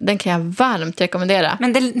verkligen, den kan jag varmt rekommendera.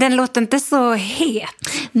 Men den låter inte så het.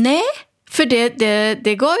 Nej, för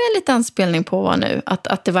det gav jag lite anspelning på nu,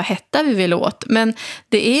 att det var hetta vi ville åt. Men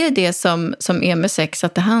det är ju det som är med sex,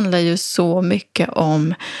 att det handlar ju så mycket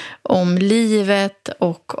om livet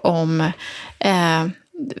och om...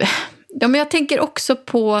 Ja, men jag tänker också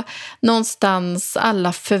på någonstans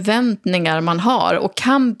alla förväntningar man har och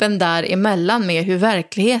kampen däremellan med hur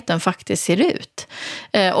verkligheten faktiskt ser ut.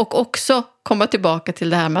 Och också komma tillbaka till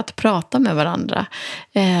det här med att prata med varandra.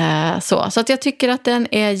 Så att jag tycker att den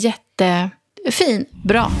är jättefin,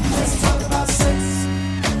 bra.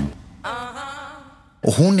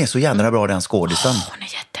 Och hon är så jävla bra, den skådisen. Hon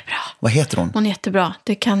är jättebra. Vad heter hon? Hon är jättebra.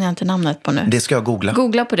 Det kan jag inte namnet på nu. Det ska jag googla.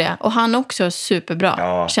 Googla på det. Och han också är superbra.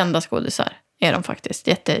 Ja. Kända skådisar är de faktiskt.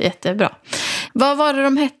 Jättebra. Vad var det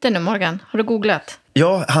de hette nu, Morgan? Har du googlat?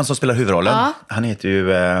 Ja, han som spelar huvudrollen. Ja. Han heter ju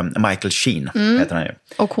Michael Sheen. Heter han ju.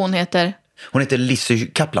 Och hon heter? Hon heter Lizzie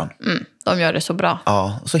Kaplan. De gör det så bra.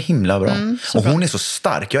 Ja, så himla bra. så och bra. hon är så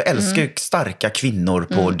stark. Jag älskar ju starka kvinnor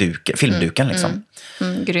på filmduken liksom.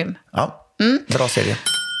 Grym. Ja, bra serie.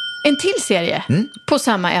 En till serie på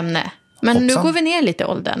samma ämne. Men nu Hoppsan. går vi ner lite i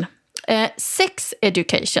åldern. Sex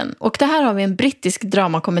Education. Och det här har vi en brittisk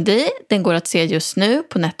dramakomedi. Den går att se just nu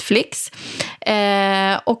på Netflix.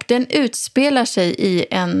 Och den utspelar sig i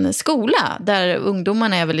en skola där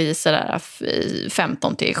ungdomarna är väl i sådär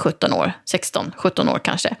 15 till 17 år. 16-17 år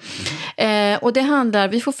kanske. Och det handlar,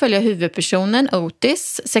 vi får följa huvudpersonen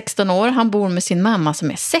Otis, 16 år. Han bor med sin mamma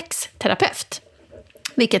som är sexterapeut.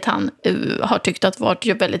 Vilket han har tyckt att varit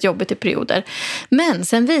väldigt jobbigt i perioder. Men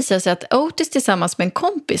sen visar det sig att Otis tillsammans med en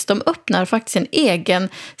kompis, de öppnar faktiskt en egen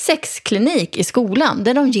sexklinik i skolan.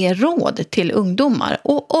 Där de ger råd till ungdomar.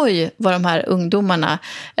 Och oj, vad de här ungdomarna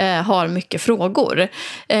har mycket frågor.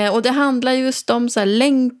 Och det handlar just om så här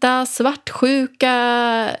längta, svartsjuka,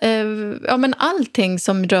 ja men allting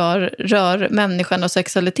som rör människan och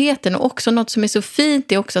sexualiteten. Och också något som är så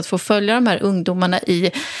fint är också att få följa de här ungdomarna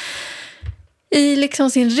i liksom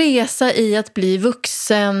sin resa i att bli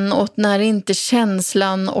vuxen och när inte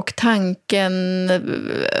känslan och tanken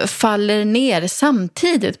faller ner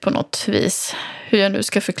samtidigt på något vis. Hur jag nu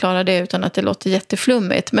ska förklara det utan att det låter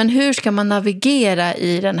jätteflummigt. Men hur ska man navigera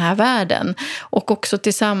i den här världen? Och också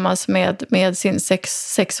tillsammans med sin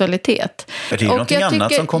sexualitet. Det är ju någonting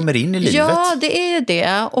annat som kommer in i livet. Ja, det är ju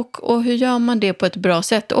det. Och hur gör man det på ett bra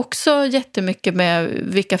sätt? Också jättemycket med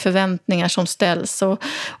vilka förväntningar som ställs.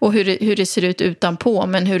 Och hur det ser ut utanpå.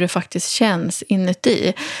 Men hur det faktiskt känns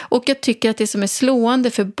inuti. Och jag tycker att det som är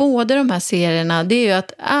slående för båda de här serierna. Det är ju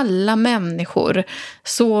att alla människor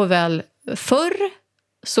såväl förr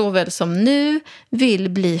såväl som nu vill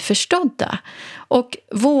bli förstådda. Och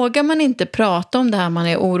vågar man inte prata om det här man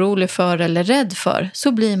är orolig för eller rädd för,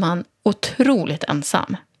 så blir man otroligt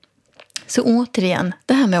ensam. Så återigen,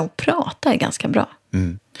 det här med att prata är ganska bra.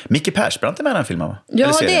 Micke Persbrandt är med i den filmen, va?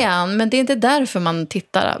 Ja, det är han, men det är inte därför man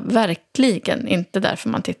tittar. Verkligen inte därför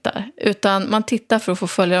man tittar. Utan man tittar för att få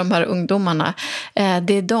följa de här ungdomarna.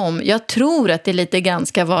 Det är de. Jag tror att det lite grann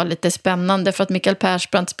ska vara lite spännande, för att Mikael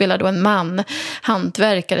Persbrandt spelar då en man,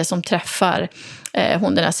 hantverkare, som träffar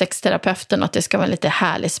hon, den här sexterapeuten, och att det ska vara lite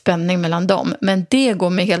härlig spänning mellan dem. Men det går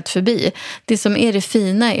mig helt förbi. Det som är det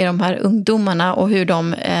fina är de här ungdomarna och hur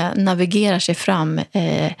de navigerar sig fram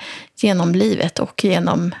genom livet och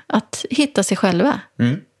genom att hitta sig själva.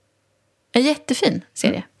 En jättefin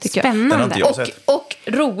serie, tycker Spännande. jag. Och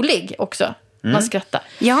rolig också. Man skrattar.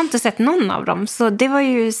 Jag har inte sett någon av dem, så det var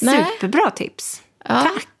ju superbra tips. Ja.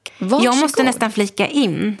 Tack. Varsågod. Jag måste nästan flika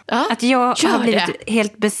in att jag har blivit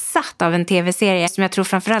helt besatt av en tv-serie som jag tror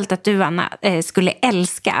framförallt att du, Anna, skulle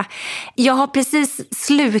älska. Jag har precis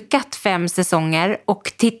slukat 5 säsonger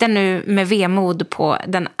och tittar nu med vemod på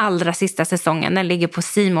den allra sista säsongen. Den ligger på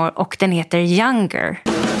C More och den heter Younger.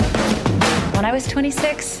 When I was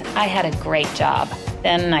 26, I had a great job.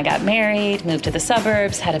 Then I got married, moved to the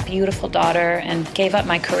suburbs, had a beautiful daughter, and gave up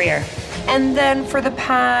my career. And then for the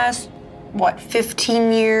past,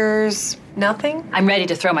 15 years, nothing? I'm ready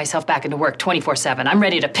to throw myself back into work 24/7. I'm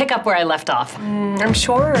ready to pick up where I left off. I'm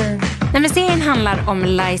sure. Nej, men serien handlar om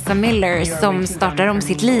Liza Miller som startar om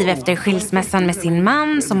sitt liv efter skilsmässan med sin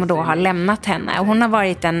man som då har lämnat henne. Hon har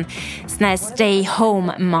varit en sån här stay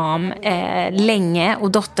home mom länge,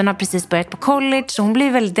 och dottern har precis börjat på college, så hon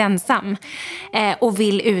blir väldigt ensam och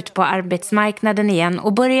vill ut på arbetsmarknaden igen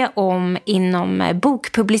och börja om inom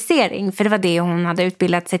bokpublicering, för det var det hon hade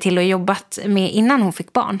utbildat sig till och jobbat med innan hon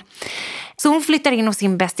fick barn. Så hon flyttar in hos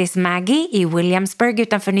sin bästis Maggie i Williamsburg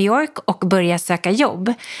utanför New York och börjar söka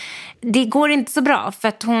jobb. Det går inte så bra för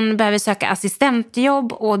att hon behöver söka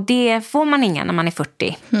assistentjobb, och det får man inga när man är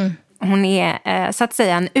 40. Hon är så att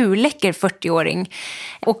säga en urläcker 40-åring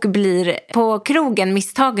och blir på krogen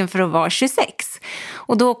misstagen för att vara 26.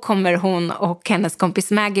 Och då kommer hon och hennes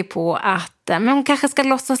kompis Maggie på att men hon kanske ska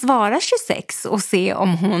låtsas vara 26 och se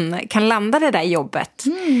om hon kan landa det där jobbet.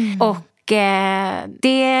 Och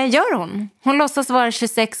det gör hon. Hon låtsas vara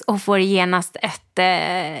 26 och får genast ett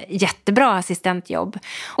jättebra assistentjobb.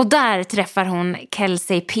 Och där träffar hon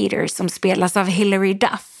Kelsey Peters som spelas av Hilary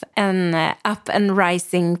Duff. En up and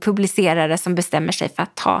rising publicerare som bestämmer sig för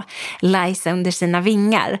att ta Liza under sina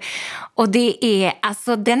vingar. Och det är,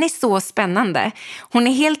 alltså, den är så spännande. Hon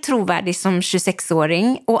är helt trovärdig som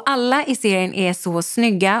 26-åring och alla i serien är så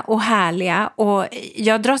snygga och härliga, och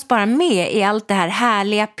jag dras bara med i allt det här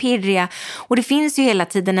härliga, pirriga, och det finns ju hela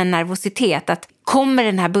tiden en nervositet att kommer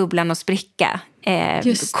den här bubblan att spricka?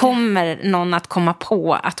 Kommer någon att komma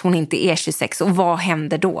på att hon inte är 26, och vad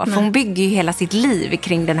händer då? För hon bygger ju hela sitt liv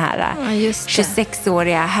kring den här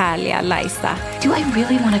 26-åriga härliga Liza. Do I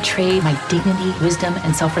really want to trade my dignity, wisdom,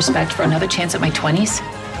 and self-respect for another chance at my 20s?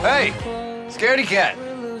 Hey, scaredy cat.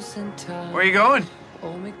 Where are you going?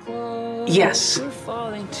 Yes.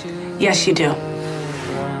 Yes, you do.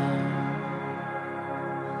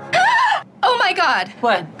 Oh my God!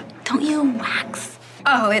 What? Don't you wax?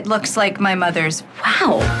 Oh, it looks like my mother's.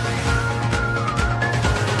 Wow!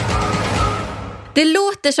 Det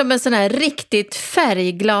låter som en sån här riktigt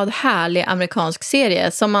färgglad, härlig amerikansk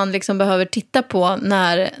serie som man liksom behöver titta på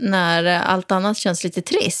när allt annat känns lite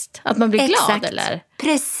trist. Att man blir glad, eller?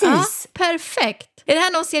 Precis. Ja, perfekt. Är det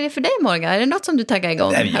här någon serie för dig, Morgan? Är det något som du taggar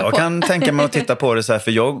igång? Nej, jag kan tänka mig att titta på det så här,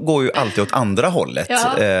 för jag går ju alltid åt andra hållet.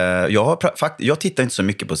 Ja. Jag tittar inte så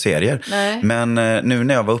mycket på serier. Nej. Men nu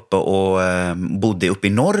när jag var uppe och bodde uppe i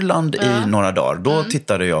Norrland i några dagar, då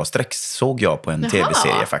tittade jag, såg jag på en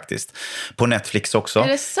tv-serie faktiskt. På Netflix också. Är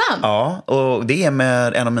det sant? Ja, och det är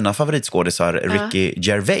med en av mina favoritskådisar, Ricky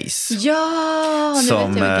Gervais. Ja, nu vet jag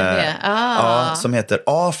vilken det är. Ja, som heter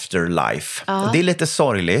Afterlife. Och det är lite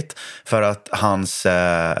sorgligt för att hans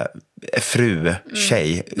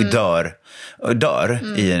tjej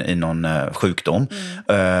dör i någon sjukdom.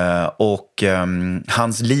 Och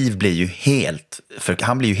hans liv blir ju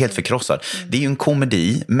han blir ju helt förkrossad. Det är ju en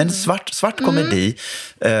komedi, men svart komedi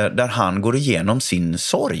där han går igenom sin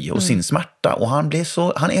sorg och sin smärta, och han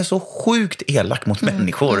är så sjukt elak mot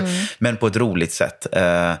människor, men på ett roligt sätt.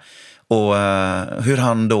 Och hur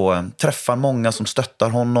han då träffar många som stöttar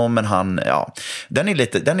honom, men det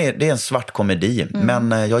är en svart komedi,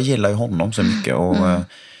 men jag gillar ju honom så mycket, och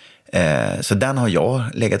så den har jag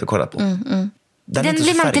legat och kollat på. Den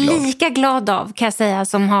blir man inte lika glad av, kan jag säga,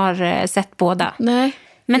 som har sett båda. Nej.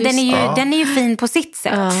 Men den är ju fin på sitt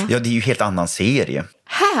sätt. Ja, det är ju helt annan serie.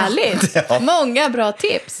 Härligt. Ja. Många bra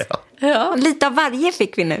tips. Ja. Lite av varje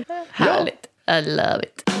fick vi nu. Härligt. I love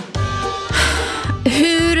it.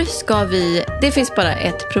 Hur ska vi... Det finns bara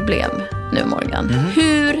ett problem nu, Morgan.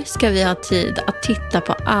 Hur ska vi ha tid att titta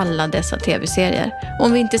på alla dessa tv-serier?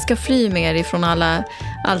 Om vi inte ska fly mer ifrån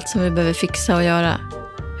allt som vi behöver fixa och göra.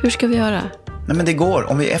 Hur ska vi göra? Nej, men det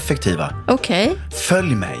går om vi är effektiva. Okej.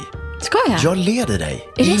 Följ mig. Ska jag? Jag leder dig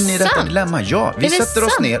Är in det i detta sant? dilemma. Ja, vi sätter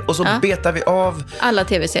oss ner och så betar vi av... Alla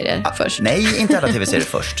tv-serier först. Nej, inte alla tv-serier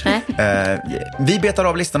först. Vi betar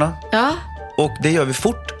av listorna. Ja. Och det gör vi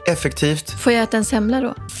fort, effektivt. Får jag äta en semla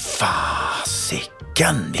då?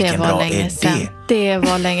 Fasiken, vilken bra idé. Det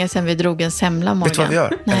var länge sedan vi drog en semla, Morgan. Vet du vad vi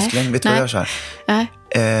gör? Nej. Älskling, vet du vad jag gör så här?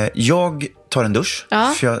 Nej. Jag tar en dusch,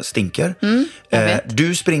 för jag stinker. Jag vet.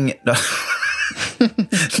 Du springer...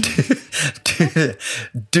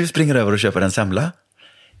 du springer över och köper en semla.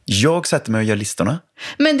 Jag sätter mig och gör listorna.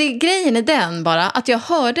 Men grejen är den bara, att jag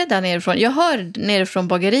hörde där nerifrån, jag hör nerifrån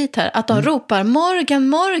bageriet här, att de ropar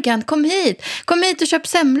Morgan, kom hit och köp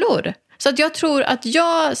semlor. Så att jag tror att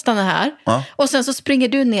jag stannar här och sen så springer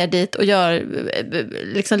du ner dit och gör,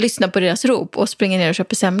 liksom lyssnar på deras rop och springer ner och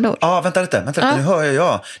köper semlor. Ja, vänta lite, nu hör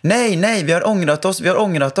jag. Nej, vi har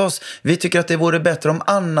ångrat oss. Vi tycker att det vore bättre om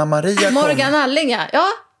Anna-Maria kom. Morgan Alling, ja,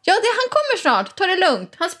 han kommer snart, ta det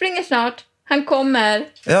lugnt, han springer snart. Han kommer.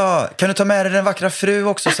 Ja, kan du ta med dig den vackra fru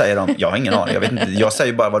också, säger de. Jag har ingen aning, jag vet inte. Jag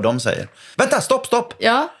säger bara vad de säger. Vänta, stopp.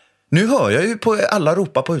 Ja. Nu hör jag ju på alla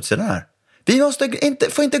ropa på utsidan här. Vi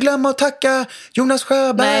får inte glömma att tacka Jonas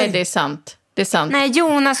Sjöberg. Nej, det är sant. Nej,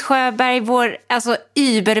 Jonas Sjöberg, vår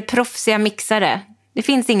überproffsiga mixare. Det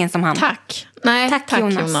finns ingen som han. Tack. Nej, tack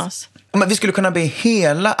Jonas. Men vi skulle kunna be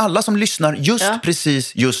alla som lyssnar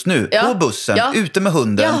precis just nu, på bussen, ute med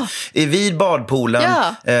hunden, vid badpoolen,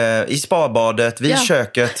 i spabadet, vid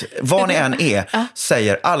köket, var ni än är,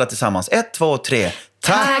 säger alla tillsammans 1, 2, 3.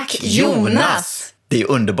 Tack Jonas! Det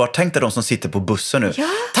är underbart. Tänk dig de som sitter på bussen nu. Ja.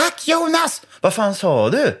 Tack Jonas! Vad fan sa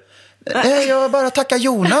du? Jag bara tackar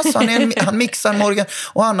Jonas. Han mixar Morgan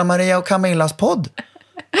och Anna-Maria och Camillas podd.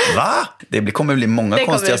 Va? Det kommer bli många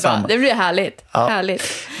konstiga samman. Det blir härligt. Ja. Härligt.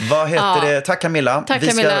 Vad heter det? Tack Camilla.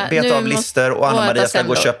 Vi ska beta av listor och Anna-Maria ska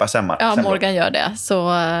gå och köpa semmar. Ja, Morgan gör det.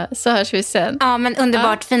 Så hörs vi sen. Ja, men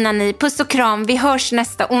underbart fina ni. Puss och kram. Vi hörs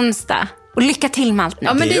nästa onsdag. Och lycka till med allt nu.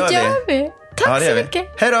 Ja, men det gör vi. Tack så mycket.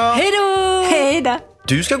 Hej då.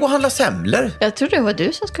 Du ska gå och handla semlor. Jag tror det var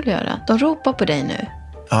du som skulle göra. De ropar på dig nu.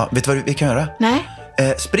 Ja, vet du vad vi kan göra? Nej.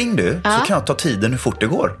 Spring du, så kan jag ta tiden hur fort det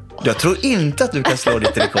går. Jag tror inte att du kan slå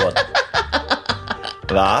ditt rekord.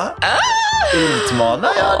 Va?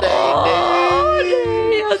 Utmanar jag dig?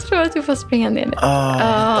 Jag tror att du får springa ner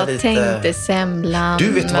nu. Tänk dig semlan.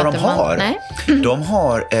 Du vet vad de har? Nej. De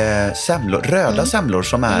har semlor, röda semlor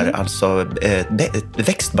som är alltså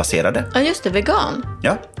växtbaserade. Ja, just det, vegan.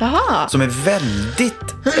 Ja. Jaha. Som är väldigt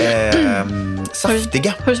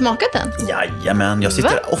saftiga. Har du smakat den? Jajamän, jag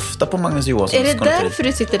sitter ofta på Magnus Johanssons kontor. Är det därför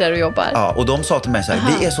du sitter där och jobbar? Ja, och de sa till mig så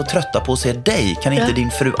här, vi är så trötta på att se dig. Kan inte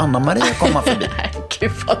din fru Anna-Maria komma förbi? Nej,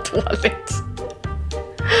 gud vad dåligt.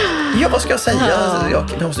 Ja, vad ska jag säga?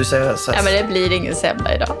 Jag måste ju säga så. Ja, men det blir ingen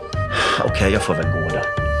semla idag. Okej, jag får väl gå då.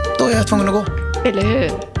 Då är jag tvungen att gå. Eller hur?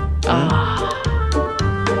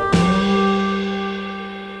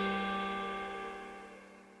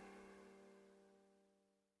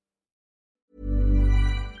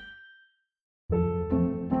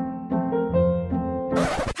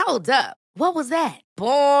 Hold up. What was that?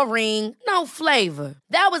 Boring. No flavor.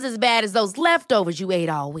 That was as bad as those leftovers you ate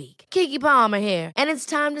all week. Keke Palmer here, and it's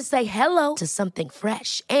time to say hello to something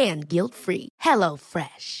fresh and guilt-free. Hello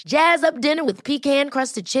Fresh. Jazz up dinner with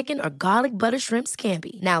pecan-crusted chicken or garlic butter shrimp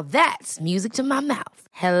scampi. Now that's music to my mouth.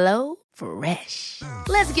 Hello Fresh.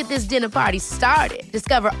 Let's get this dinner party started.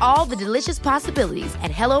 Discover all the delicious possibilities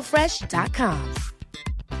at hellofresh.com.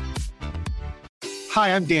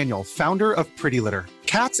 Hi, I'm Daniel, founder of Pretty Litter.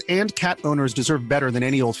 Cats and cat owners deserve better than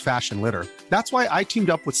any old-fashioned litter. That's why I teamed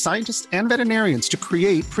up with scientists and veterinarians to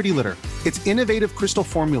create Pretty Litter. Its innovative crystal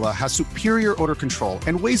formula has superior odor control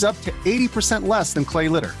and weighs up to 80% less than clay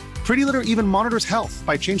litter. Pretty Litter even monitors health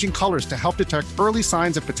by changing colors to help detect early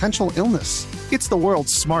signs of potential illness. It's the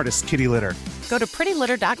world's smartest kitty litter. Go to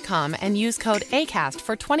prettylitter.com and use code ACAST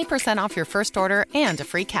for 20% off your first order and a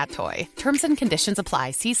free cat toy. Terms and conditions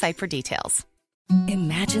apply. See site for details.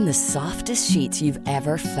 Imagine the softest sheets you've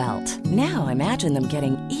ever felt. Now imagine them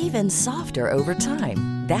getting even softer over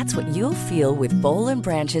time. That's what you'll feel with Boll &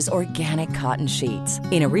 Branch's organic cotton sheets.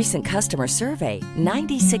 In a recent customer survey,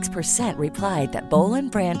 96% replied that Boll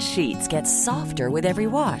 & Branch sheets get softer with every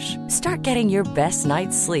wash. Start getting your best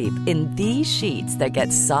night's sleep in these sheets that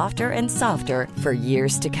get softer and softer for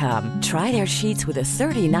years to come. Try their sheets with a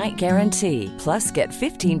 30-night guarantee. Plus, get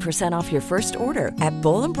 15% off your first order at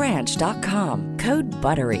BollandBranch.com. Code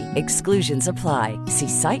BUTTERY. Exclusions apply. See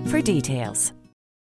site for details.